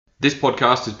This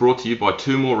podcast is brought to you by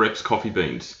 2 More Reps Coffee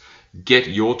Beans. Get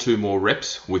your 2 more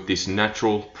reps with this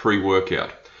natural pre-workout.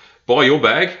 Buy your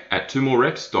bag at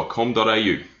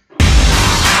 2morereps.com.au.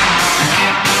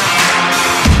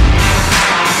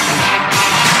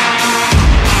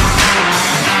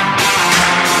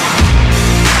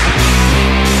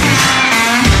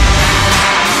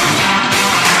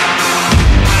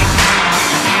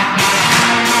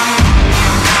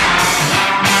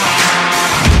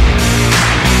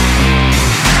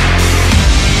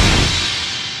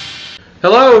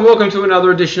 Hello and welcome to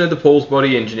another edition of the Paul's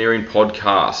Body Engineering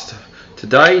Podcast.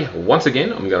 Today, once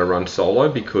again, I'm going to run solo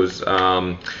because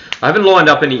I haven't lined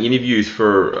up any interviews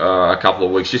for a couple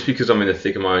of weeks just because I'm in the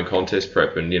thick of my own contest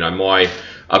prep, and my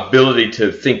ability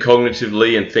to think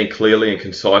cognitively and think clearly and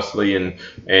concisely and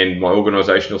my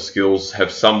organisational skills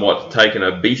have somewhat taken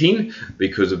a beating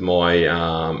because of my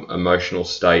emotional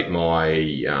state,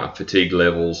 my fatigue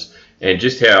levels, and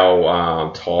just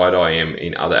how tired I am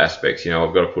in other aspects.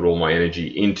 I've got to put all my energy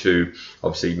into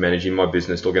obviously managing my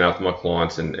business, looking after my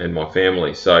clients and my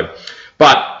family.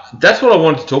 But that's what I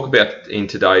wanted to talk about in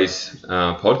today's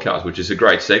podcast, which is a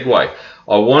great segue.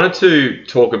 I wanted to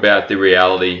talk about the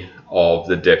reality of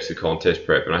the depths of contest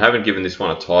prep. And I haven't given this one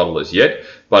a title as yet,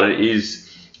 but it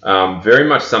is very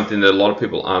much something that a lot of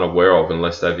people aren't aware of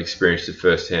unless they've experienced it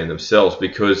firsthand themselves.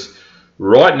 Because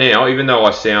right now, even though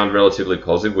I sound relatively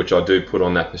positive, which I do put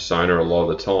on that persona a lot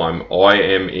of the time, I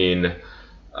am in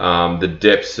the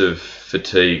depths of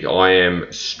fatigue. I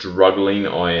am struggling.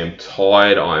 I am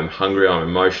tired. I am hungry. I'm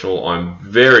emotional. I'm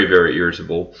very, very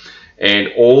irritable. And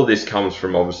all of this comes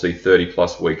from obviously 30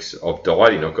 plus weeks of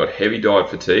dieting. I've got heavy diet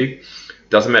fatigue.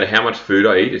 Doesn't matter how much food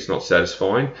I eat, it's not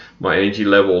satisfying. My energy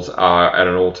levels are at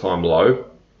an all-time low.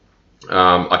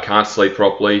 I can't sleep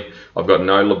properly. I've got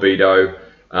no libido.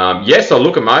 Yes, I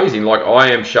look amazing. Like,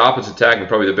 I am sharp as a tack and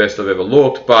probably the best I've ever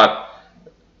looked, but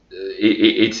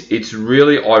it's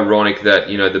really ironic that,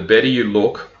 the better you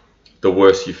look, the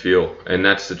worse you feel. And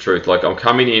that's the truth. Like, I'm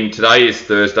coming in, today is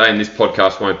Thursday, and this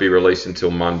podcast won't be released until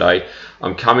Monday.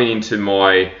 I'm coming into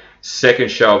my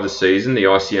second show of the season, the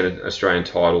ICN Australian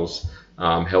titles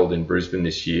held in Brisbane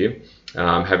this year,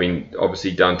 having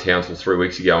obviously done Townsville 3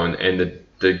 weeks ago. And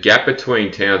the gap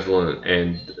between Townsville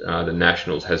and the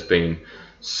Nationals has been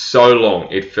so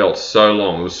long. It felt so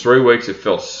long. It was 3 weeks. It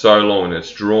felt so long, and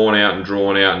it's drawn out,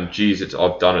 and geez,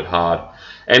 I've done it hard.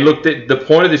 And look, the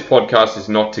point of this podcast is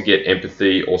not to get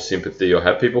empathy or sympathy or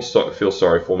have people feel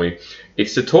sorry for me.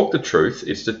 It's to talk the truth.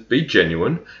 It's to be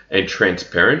genuine and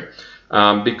transparent,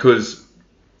 because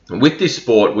with this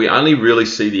sport, we only really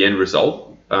see the end result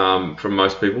from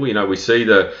most people. We see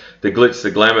the glitz,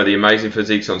 the glamour, the amazing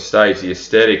physiques on stage, the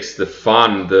aesthetics, the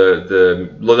fun, the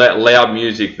loud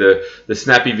music, the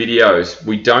snappy videos.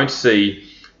 We don't see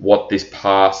what the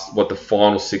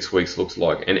final 6 weeks looks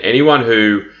like. And anyone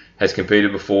who has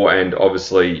competed before, and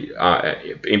obviously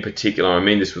in particular, I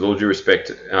mean this with all due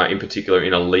respect, in particular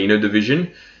in a leaner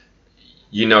division,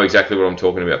 you know exactly what I'm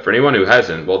talking about. For anyone who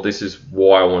hasn't, well, this is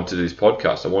why I want to do this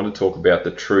podcast. I want to talk about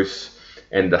the truths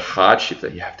and the hardship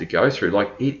that you have to go through.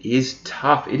 Like, it is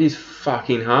tough. It is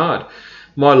fucking hard.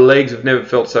 My legs have never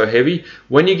felt so heavy.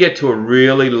 When you get to a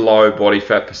really low body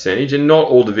fat percentage, and not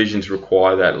all divisions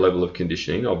require that level of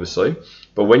conditioning, obviously,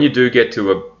 but when you do get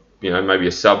to maybe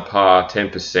a subpar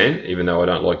 10%, even though I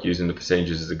don't like using the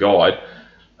percentages as a guide,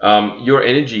 your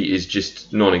energy is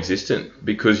just non-existent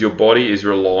because your body is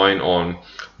relying on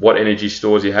what energy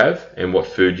stores you have and what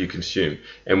food you consume.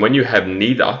 And when you have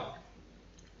neither,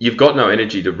 you've got no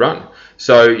energy to run.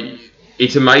 So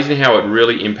it's amazing how it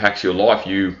really impacts your life.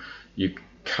 You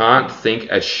can't think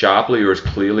as sharply or as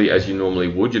clearly as you normally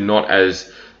would. You're not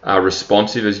as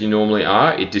responsive as you normally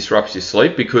are. It disrupts your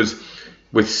sleep because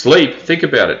with sleep, think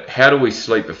about it. How do we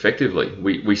sleep effectively?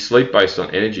 We sleep based on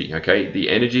energy, okay?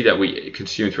 The energy that we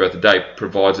consume throughout the day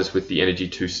provides us with the energy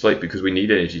to sleep because we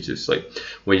need energy to sleep.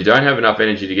 When you don't have enough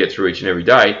energy to get through each and every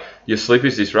day, your sleep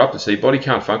is disrupted, so your body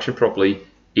can't function properly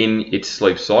in its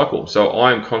sleep cycle. So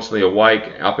I am constantly awake,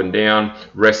 up and down,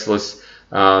 restless,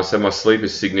 so my sleep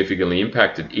is significantly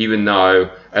impacted, even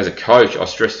though as a coach, I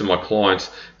stress to my clients,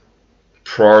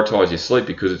 prioritize your sleep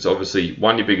because it's obviously,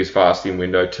 one, your biggest fasting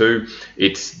window, two,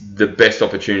 it's the best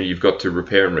opportunity you've got to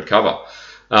repair and recover.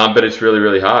 But it's really,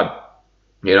 really hard.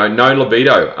 No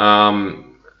libido.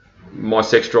 My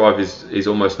sex drive is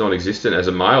almost non-existent as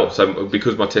a male, so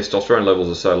because my testosterone levels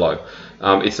are so low.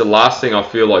 It's the last thing I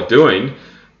feel like doing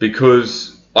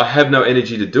because I have no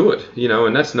energy to do it,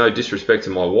 and that's no disrespect to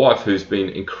my wife, who's been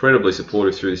incredibly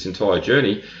supportive through this entire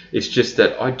journey. It's just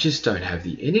that I just don't have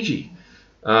the energy.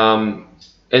 And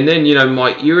then,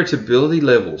 my irritability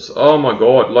levels, oh my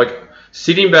God, like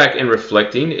Sitting back and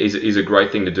reflecting is a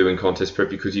great thing to do in contest prep,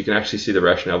 because you can actually see the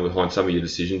rationale behind some of your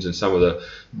decisions and some of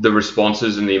the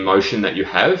responses and the emotion that you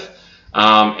have.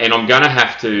 And I'm going to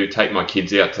have to take my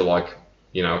kids out to, like,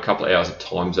 you know, a couple of hours of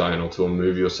time zone or to a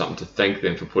movie or something to thank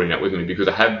them for putting up with me, because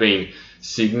I have been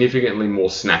significantly more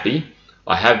snappy.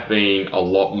 I have been a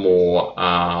lot more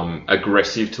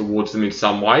aggressive towards them in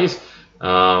some ways.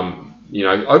 You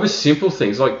know, over simple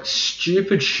things like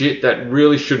stupid shit that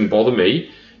really shouldn't bother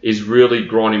me is really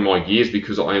grinding my gears,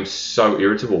 because I am so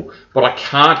irritable. But I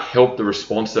can't help the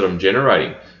response that I'm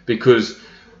generating, because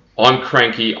I'm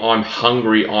cranky, I'm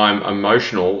hungry, I'm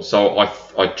emotional. So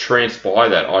I transpire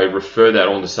that, I refer that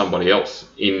on to somebody else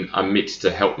in a midst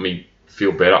to help me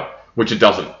feel better, which it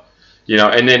doesn't. You know,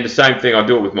 and then the same thing, I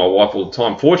do it with my wife all the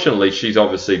time. Fortunately, she's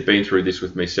obviously been through this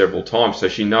with me several times, so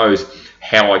she knows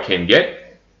how I can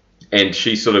get, and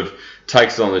she sort of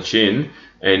takes it on the chin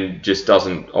and just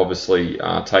doesn't obviously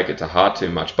take it to heart too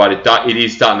much. But it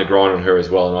is starting to grind on her as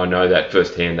well, and I know that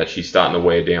firsthand, that she's starting to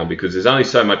wear down, because there's only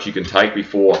so much you can take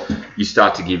before you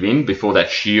start to give in, before that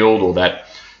shield or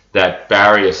that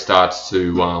barrier starts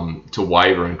to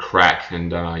waver and crack.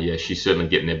 And yeah, she's certainly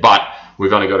getting there. But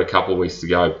we've only got a couple of weeks to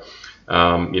go.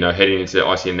 You know, heading into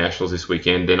ICN Nationals this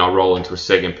weekend, then I roll into a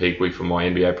second peak week for my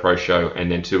NBA Pro Show,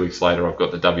 and then 2 weeks later I've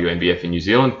got the WNBF in New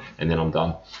Zealand, and then I'm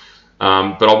done.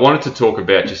 But I wanted to talk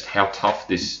about just how tough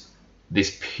this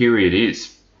period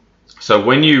is. So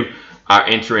when you are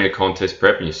entering a contest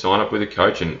prep and you sign up with a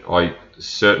coach, and I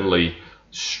certainly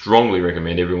strongly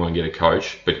recommend everyone get a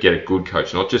coach, but get a good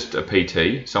coach, not just a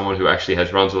PT, someone who actually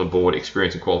has runs on the board,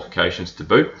 experience and qualifications to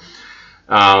boot.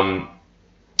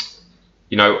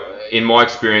 You know, in my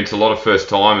experience, a lot of first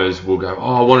timers will go,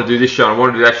 oh, I want to do this show, I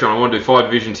want to do that show, I want to do 5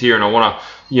 divisions here, and I want to,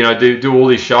 you know, do all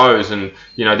these shows, and,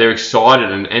 you know, they're excited,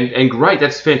 and great,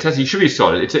 that's fantastic. You should be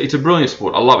excited. It's a brilliant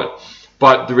sport. I love it.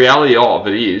 But the reality of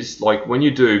it is, like, when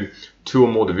you do 2 or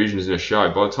more divisions in a show,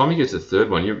 by the time you get to the third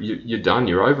one, you're done.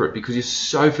 You're over it, because you're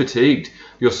so fatigued.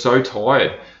 You're so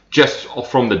tired just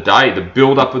from the day, the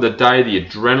build up of the day, the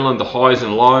adrenaline, the highs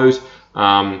and lows.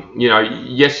 You know,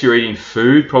 yes, you're eating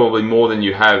food probably more than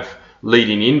you have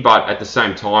leading in, but at the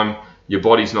same time, your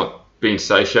body's not being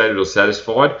satiated or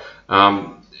satisfied,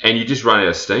 and you just run out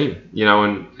of steam. You know,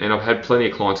 and I've had plenty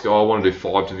of clients go, oh, I want to do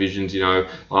 5 divisions. You know,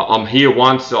 I'm here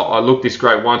once, I look this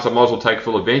great once, I might as well take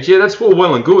full advantage. Yeah, that's all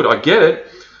well and good, I get it,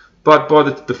 but by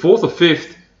the 4th or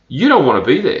 5th, you don't want to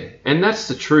be there, and that's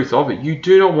the truth of it. You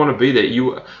do not want to be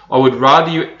there. I would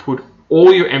rather you put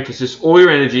all your emphasis, all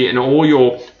your energy, and all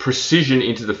your precision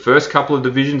into the first couple of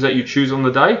divisions that you choose on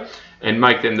the day, and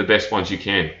make them the best ones you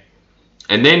can.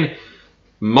 And then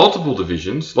multiple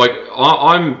divisions, like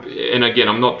and again,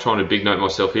 I'm not trying to big note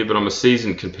myself here, but I'm a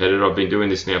seasoned competitor. I've been doing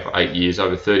this now for 8 years,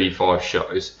 over 35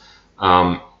 shows.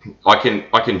 I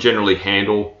can generally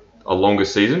handle a longer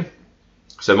season.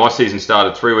 So my season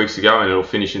started 3 weeks ago, and it'll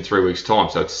finish in 3 weeks' time.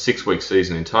 So it's a 6-week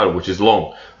season in total, which is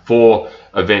long. 4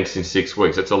 events in 6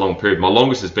 weeks. That's a long period. My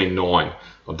longest has been 9.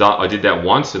 I did that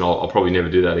once, and I'll probably never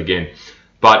do that again.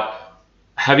 But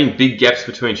having big gaps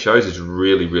between shows is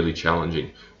really, really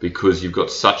challenging, because you've got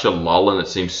such a lull and it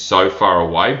seems so far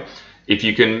away. If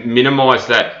you can minimize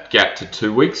that gap to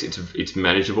 2 weeks, it's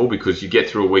manageable, because you get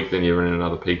through a week, then you're in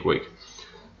another peak week.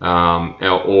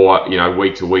 Or, you know,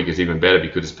 week to week is even better,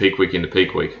 because it's peak week into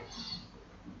peak week.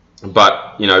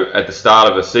 But, you know, at the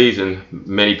start of a season,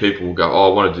 many people will go,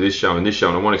 oh, I want to do this show, and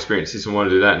I want to experience this, and I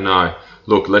want to do that. No,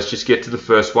 look, let's just get to the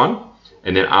first one,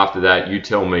 and then after that, you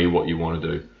tell me what you want to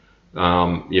do.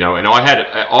 You know, and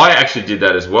I actually did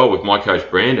that as well with my coach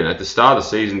Brandon at the start of the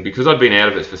season, because I'd been out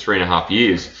of it for 3.5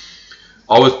 years.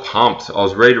 I was pumped. I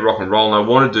was ready to rock and roll, and I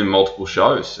wanted to do multiple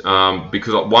shows,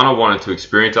 because 1, I wanted to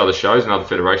experience other shows and other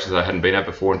federations I hadn't been at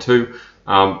before, and 2,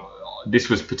 this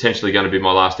was potentially going to be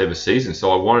my last ever season,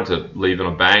 so I wanted to leave on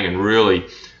a bang and really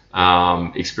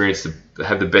have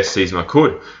the best season I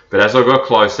could. But as I got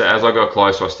closer,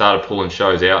 I started pulling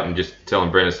shows out and just telling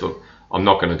Brandon, look, I'm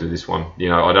not going to do this one. You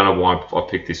know, I don't know why I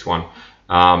picked this one,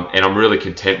 and I'm really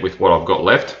content with what I've got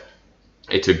left.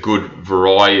 It's a good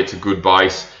variety, it's a good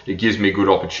base, it gives me good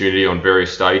opportunity on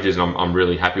various stages, and I'm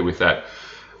really happy with that.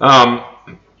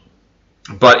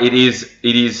 But it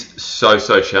is so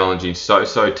challenging, so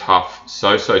tough,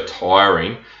 so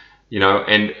tiring, you know.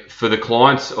 And for the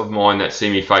clients of mine that see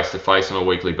me face to face on a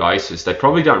weekly basis, they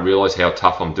probably don't realize how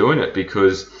tough I'm doing it,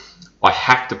 because I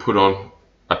have to put on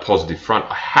a positive front.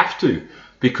 I have to,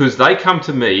 because they come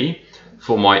to me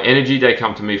for my energy, they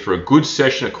come to me for a good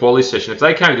session, a quality session. If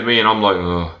they came to me and I'm like,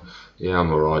 oh yeah,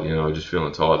 I'm alright, you know, I'm just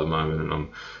feeling tired at the moment, and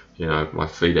I'm, you know, my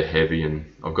feet are heavy and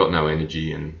I've got no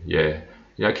energy, and yeah,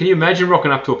 Can you imagine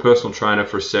rocking up to a personal trainer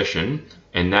for a session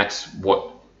and that's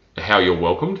how you're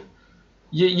welcomed?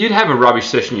 You'd have a rubbish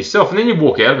session yourself, and then you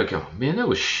walk out of it going, man, that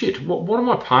was shit. What am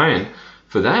I paying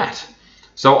for that?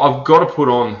 So I've got to put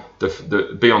on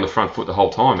be on the front foot the whole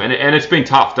time, and it's been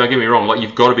tough. Don't get me wrong. Like,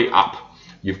 you've got to be up.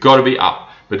 You've got to be up.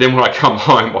 But then when I come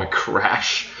home, I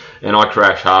crash, and I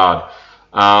crash hard.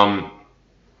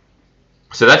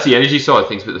 So that's the energy side of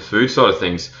things, but the food side of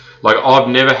things, like, I've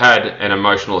never had an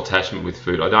emotional attachment with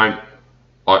food.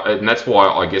 And that's why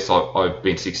I guess I've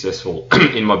been successful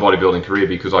in my bodybuilding career,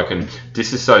 because I can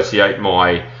disassociate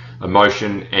my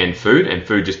emotion and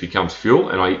food just becomes fuel,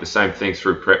 and I eat the same things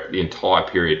through prep the entire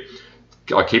period.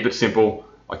 I keep it simple,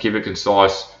 I keep it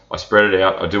concise, I spread it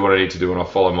out, I do what I need to do, and I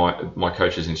follow my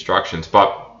coach's instructions.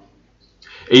 But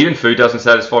even food doesn't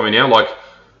satisfy me now. Like,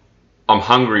 I'm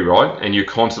hungry, right? And you're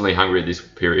constantly hungry at this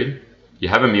period. You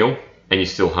have a meal, and you're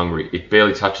still hungry. It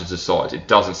barely touches the sides. It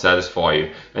doesn't satisfy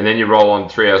you. And then you roll on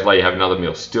 3 hours later, you have another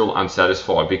meal, still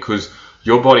unsatisfied, because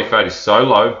your body fat is so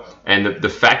low, and the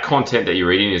fat content that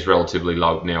you're eating is relatively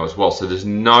low now as well. So there's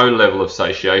no level of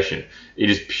satiation. It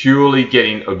is purely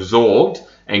getting absorbed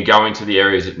and going to the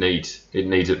areas it needs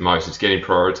it most. It's getting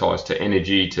prioritized to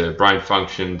energy, to brain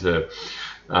function, to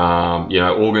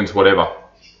organs, whatever.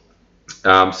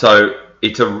 So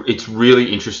it's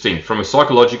really interesting from a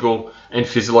psychological and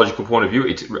physiological point of view.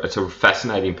 It's a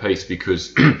fascinating piece,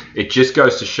 because it just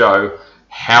goes to show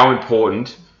how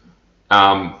important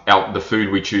the food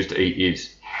we choose to eat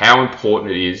is, how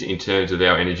important it is in terms of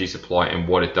our energy supply and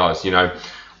what it does.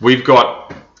 We've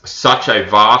got such a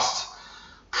vast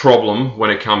problem when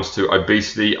it comes to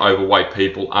obesity, overweight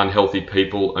people, unhealthy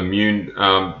people, immune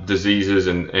diseases,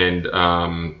 and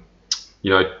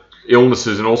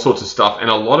illnesses and all sorts of stuff, and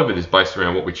a lot of it is based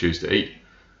around what we choose to eat.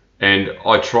 And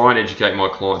I try and educate my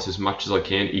clients as much as I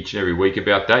can each and every week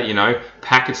about that.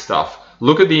 Packet stuff.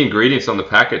 Look at the ingredients on the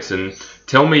packets and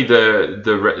tell me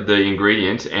the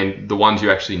ingredients and the ones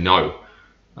you actually know.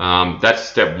 That's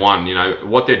step one.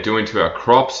 What they're doing to our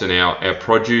crops and our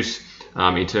produce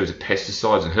in terms of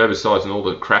pesticides and herbicides and all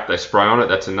the crap they spray on it.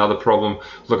 That's another problem.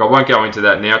 Look, I won't go into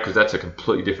that now because that's a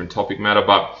completely different topic matter,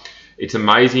 but it's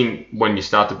amazing when you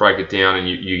start to break it down and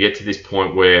you get to this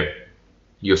point where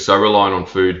you're so reliant on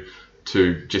food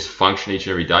to just function each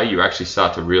and every day. You actually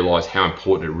start to realize how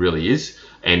important it really is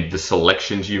and the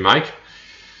selections you make.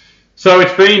 So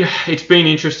it's been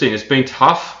interesting. It's been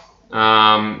tough.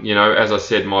 As I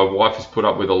said, my wife has put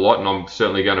up with a lot, and I'm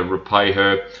certainly going to repay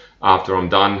her after I'm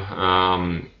done.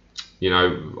 I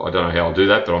don't know how I'll do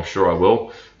that, but I'm sure I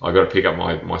will. I've got to pick up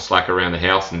my slack around the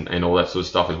house and all that sort of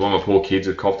stuff as well. My poor kids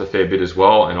have copped a fair bit as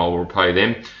well, and I will repay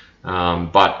them.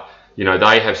 But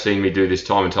they have seen me do this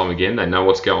time and time again. They know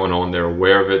what's going on. They're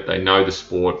aware of it. They know the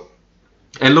sport.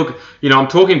 And look, I'm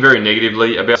talking very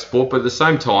negatively about sport, but at the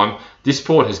same time, this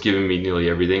sport has given me nearly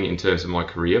everything in terms of my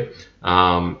career.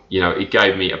 It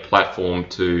gave me a platform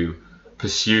to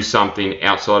pursue something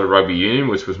outside of rugby union,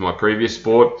 which was my previous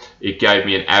sport. It gave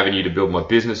me an avenue to build my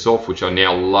business off, which I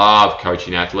now love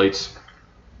coaching athletes.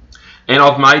 And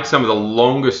I've made some of the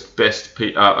longest, best...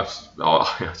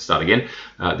 start again.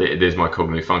 There's my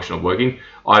cognitive function of working.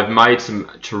 I've made some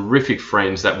terrific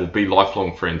friends that will be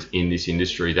lifelong friends in this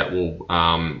industry that will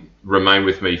remain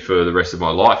with me for the rest of my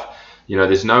life.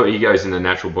 There's no egos in the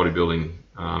natural bodybuilding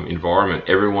environment.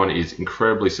 Everyone is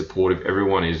incredibly supportive.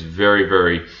 Everyone is very,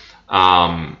 very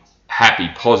happy,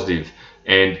 positive,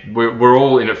 and we're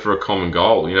all in it for a common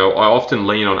goal. I often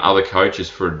lean on other coaches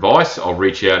for advice. I'll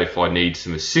reach out if I need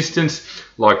some assistance.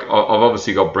 Like, I've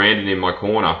obviously got Brandon in my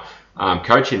corner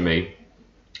coaching me,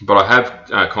 but I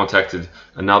have contacted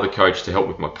another coach to help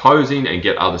with my posing and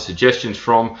get other suggestions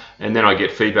from, and then I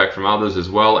get feedback from others as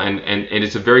well, and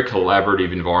it's a very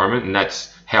collaborative environment, and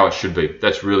that's how it should be.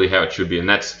 That's really how it should be, and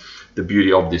that's the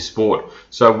beauty of this sport.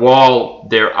 So while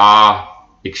there are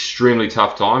extremely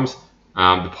tough times,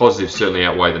 the positives certainly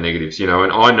outweigh the negatives, and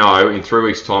I know in 3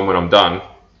 weeks' time when I'm done,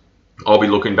 I'll be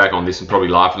looking back on this and probably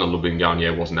laughing a little bit and going,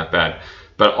 yeah, it wasn't that bad.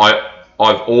 But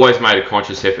I've always made a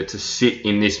conscious effort to sit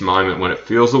in this moment when it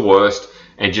feels the worst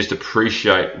and just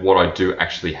appreciate what I do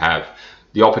actually have.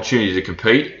 The opportunity to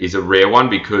compete is a rare one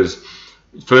because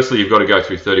firstly, you've got to go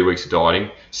through 30 weeks of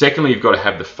dieting. Secondly, you've got to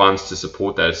have the funds to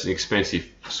support that. It's an expensive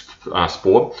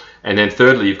sport. And then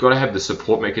thirdly, you've got to have the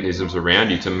support mechanisms around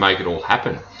you to make it all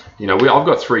happen. I've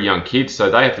got 3 young kids,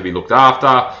 so they have to be looked after.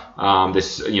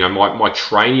 My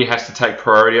training has to take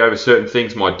priority over certain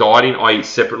things. My dieting, I eat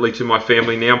separately to my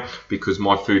family now because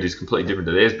my food is completely different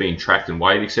to theirs, being tracked and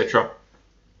weighed, etc.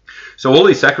 So all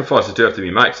these sacrifices do have to be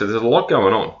made. So there's a lot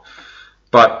going on.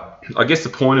 But I guess the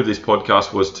point of this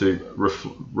podcast was to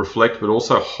reflect, but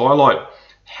also highlight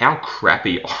how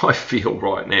crappy I feel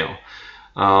right now.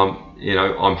 You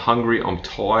know, I'm hungry, I'm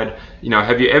tired. You know,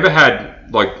 have you ever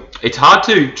had, like, it's hard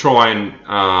to try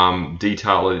and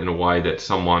detail it in a way that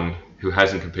someone who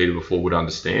hasn't competed before would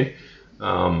understand.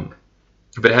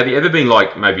 But have you ever been,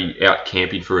 like, maybe out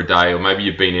camping for a day, or maybe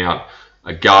you've been out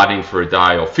gardening for a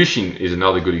day, or fishing is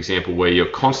another good example, where you're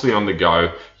constantly on the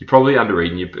go, you're probably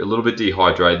under-eating, you're a little bit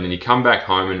dehydrated, and then you come back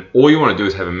home and all you want to do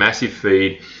is have a massive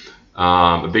feed,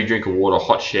 a big drink of water, a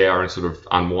hot shower, and sort of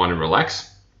unwind and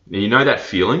relax. And you know that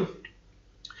feeling?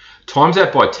 Times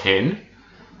that by 10,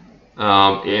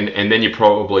 and then you're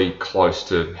probably close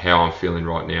to how I'm feeling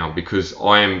right now, because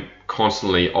I am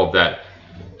constantly of that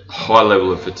high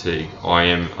level of fatigue. I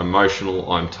am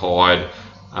emotional, I'm tired,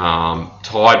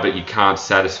 but you can't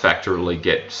satisfactorily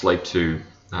get sleep to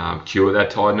cure that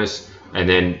tiredness. And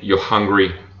then you're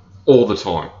hungry all the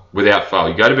time, without fail.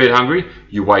 You go to bed hungry,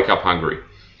 you wake up hungry.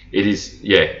 It is,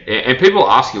 yeah. And people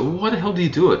ask you, well, why the hell do you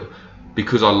do it?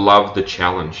 Because I love the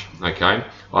challenge, okay?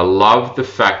 I love the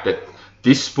fact that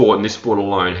this sport and this sport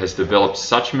alone has developed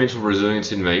such mental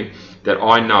resilience in me that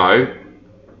I know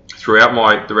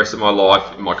throughout the rest of my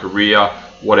life, my career,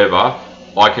 whatever,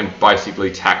 I can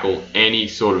basically tackle any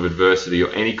sort of adversity or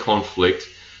any conflict,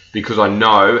 because I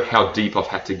know how deep I've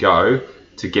had to go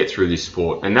to get through this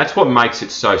sport. And that's what makes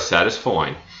it so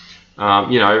satisfying.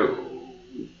 You know,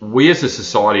 we as a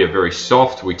society are very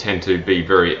soft. We tend to be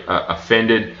very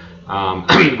offended.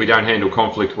 We don't handle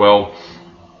conflict well.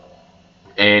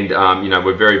 And, you know,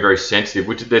 we're very, very sensitive,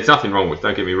 which there's nothing wrong with,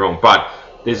 don't get me wrong. But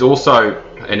there's also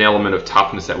an element of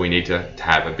toughness that we need to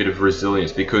have, a bit of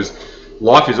resilience, because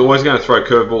life is always going to throw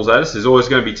curveballs at us. There's always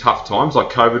going to be tough times.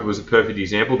 Like COVID was a perfect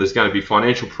example. There's going to be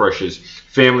financial pressures,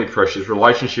 family pressures,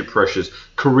 relationship pressures,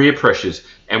 career pressures,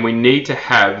 and we need to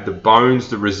have the bones,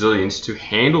 the resilience to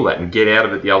handle that and get out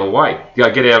of it the other way. Get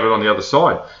out of it on the other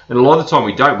side. And a lot of the time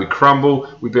we don't. We crumble,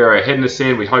 we bury our head in the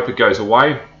sand, we hope it goes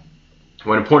away.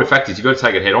 When the point of fact is you've got to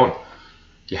take it head on.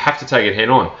 You have to take it head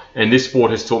on. And this sport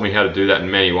has taught me how to do that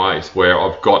in many ways, where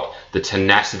I've got the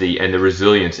tenacity and the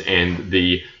resilience and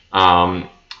the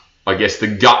I guess the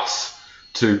guts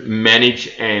to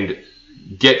manage and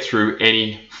get through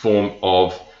any form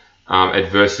of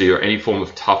adversity or any form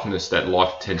of toughness that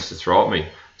life tends to throw at me.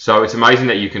 So it's amazing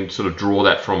that you can sort of draw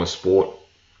that from a sport,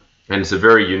 and it's a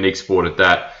very unique sport at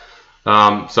that.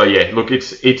 So yeah, look,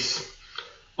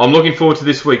 I'm looking forward to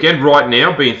this weekend. Right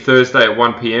now, being Thursday at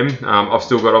 1 p.m, I've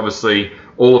still got obviously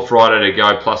all of Friday to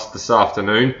go, plus this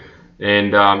afternoon. And,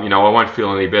 you know, I won't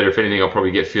feel any better. If anything,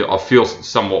 I'll feel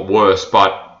somewhat worse.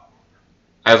 But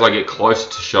as I get closer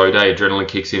to show day, adrenaline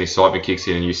kicks in, excitement kicks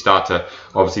in, and you start to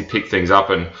obviously pick things up,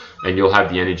 and you'll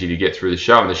have the energy to get through the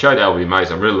show. And the show day will be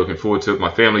amazing. I'm really looking forward to it.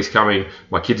 My family's coming.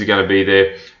 My kids are going to be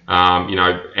there. You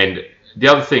know, and the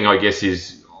other thing, I guess,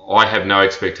 is I have no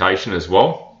expectation as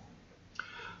well.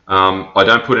 I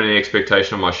don't put any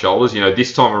expectation on my shoulders. You know,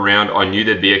 this time around, I knew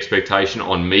there'd be expectation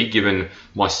on me, given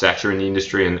my stature in the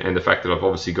industry and the fact that I've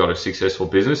obviously got a successful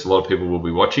business. A lot of people will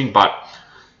be watching, but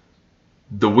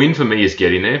the win for me is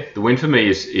getting there. The win for me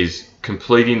is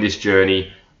completing this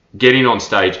journey, getting on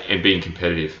stage and being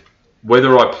competitive.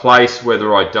 Whether I place,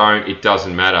 whether I don't, it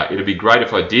doesn't matter. It'd be great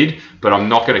if I did, but I'm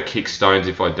not going to kick stones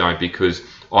if I don't, because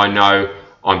I know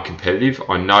I'm competitive.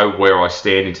 I know where I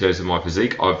stand in terms of my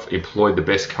physique. I've employed the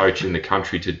best coach in the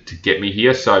country to get me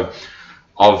here. So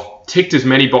I've ticked as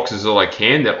many boxes as I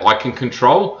can that I can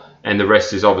control, and the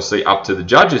rest is obviously up to the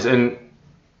judges. And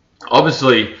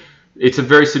obviously, it's a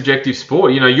very subjective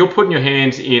sport. You know, you're putting your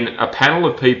hands in a panel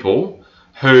of people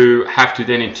who have to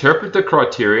then interpret the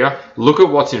criteria, look at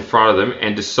what's in front of them,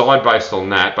 and decide based on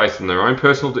that, based on their own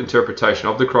personal interpretation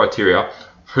of the criteria,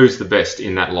 who's the best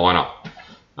in that lineup.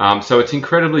 So it's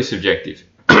incredibly subjective.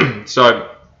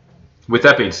 So with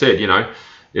that being said, you know,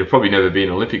 it'll probably never be an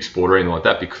Olympic sport or anything like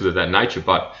that because of that nature,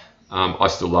 but I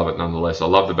still love it nonetheless. I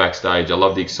love the backstage. I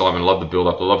love the excitement. I love the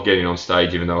build-up. I love getting on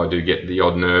stage, even though I do get the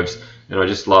odd nerves. And I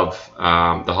just love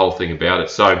the whole thing about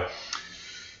it. So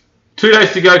 2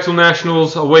 days to go till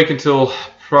Nationals, a week until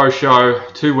Pro Show,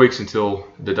 2 weeks until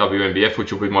the WNBF,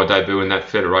 which will be my debut in that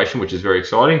federation, which is very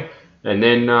exciting. And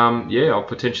then, yeah, I'll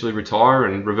potentially retire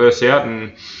and reverse out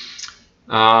and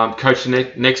coach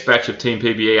the next batch of Team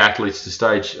PBE athletes to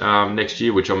stage next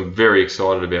year, which I'm very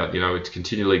excited about. You know, it's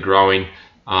continually growing.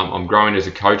 I'm growing as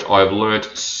a coach. I've learnt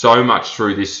so much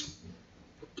through this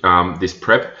this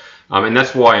prep, and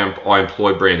that's why I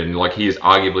employ Brandon. Like, he is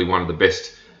arguably one of the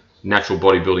best natural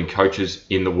bodybuilding coaches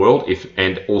in the world,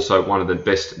 and also one of the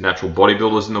best natural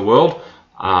bodybuilders in the world.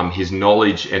 His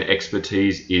knowledge and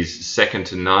expertise is second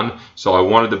to none. So I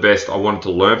wanted the best. I wanted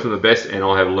to learn from the best, and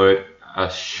I have learnt a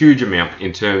huge amount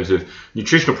in terms of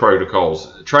nutritional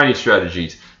protocols, training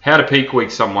strategies, how to peak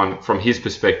week someone from his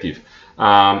perspective.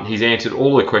 He's answered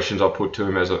all the questions I put to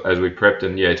him as we prepped,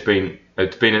 and yeah, it's been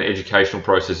an educational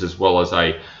process as well as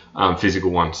a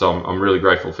physical one. So I'm really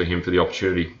grateful for him for the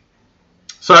opportunity.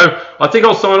 So I think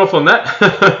I'll sign off on that.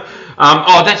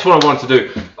 That's what I wanted to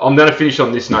do. I'm going to finish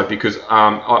on this note because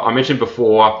I mentioned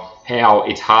before how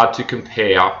it's hard to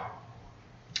compare,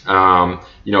 a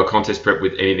contest prep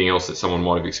with anything else that someone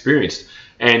might have experienced.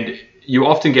 And you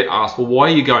often get asked, well, why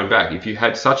are you going back? If you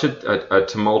had such a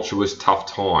tumultuous, tough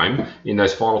time in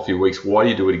those final few weeks, why do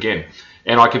you do it again?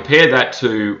 And I compare that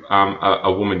to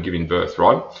a woman giving birth,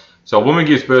 right? So a woman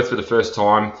gives birth for the first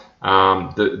time.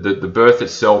 The birth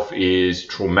itself is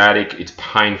traumatic, it's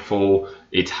painful,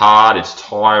 it's hard, it's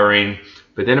tiring,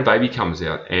 but then a baby comes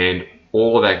out and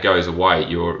all of that goes away.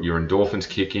 Your endorphins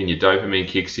kick in, your dopamine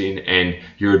kicks in, and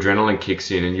your adrenaline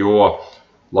kicks in, and you're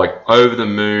like over the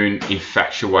moon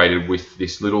infatuated with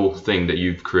this little thing that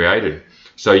you've created.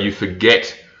 So you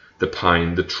forget the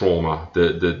pain, the trauma,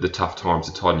 the tough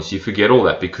times, the tiredness. You forget all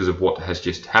that because of what has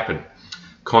just happened.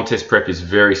 Contest prep is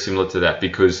very similar to that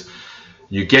because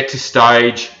you get to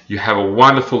stage, you have a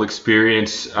wonderful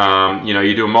experience.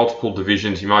 You do multiple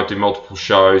divisions, you might do multiple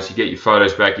shows, you get your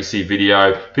photos back, you see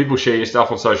video, people share your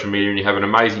stuff on social media, and you have an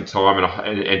amazing time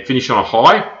and finish on a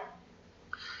high.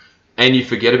 And you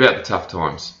forget about the tough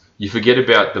times. You forget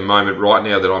about the moment right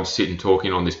now that I'm sitting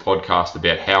talking on this podcast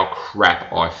about how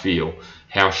crap I feel,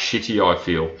 how shitty I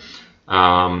feel.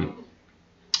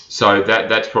 So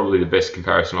that's probably the best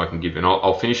comparison I can give. And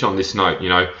I'll finish on this note.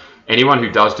 Anyone who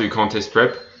does do contest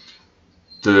prep,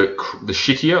 the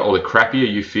shittier or the crappier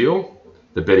you feel,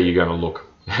 the better you're going to look.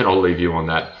 And I'll leave you on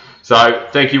that. So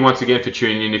thank you once again for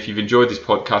tuning in. If you've enjoyed this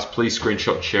podcast, please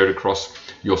screenshot and share it across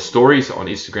your stories on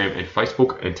Instagram and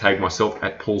Facebook and tag myself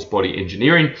at Paul's Body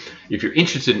Engineering. If you're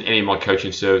interested in any of my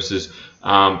coaching services,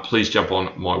 please jump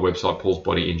on my website,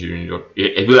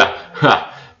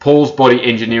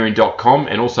 paulsbodyengineering.com,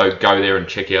 and also go there and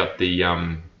check out the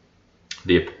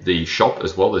shop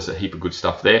as well. There's a heap of good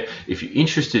stuff there. If you're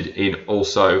interested in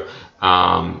also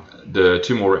the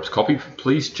 2 More Reps copy,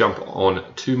 please jump on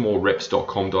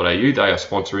 2morereps.com.au. They are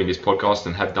sponsoring this podcast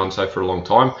and have done so for a long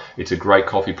time. It's a great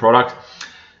coffee product.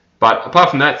 But apart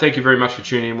from that, thank you very much for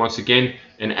tuning in once again.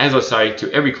 And as I say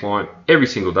to every client, every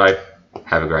single day,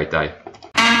 have a great day.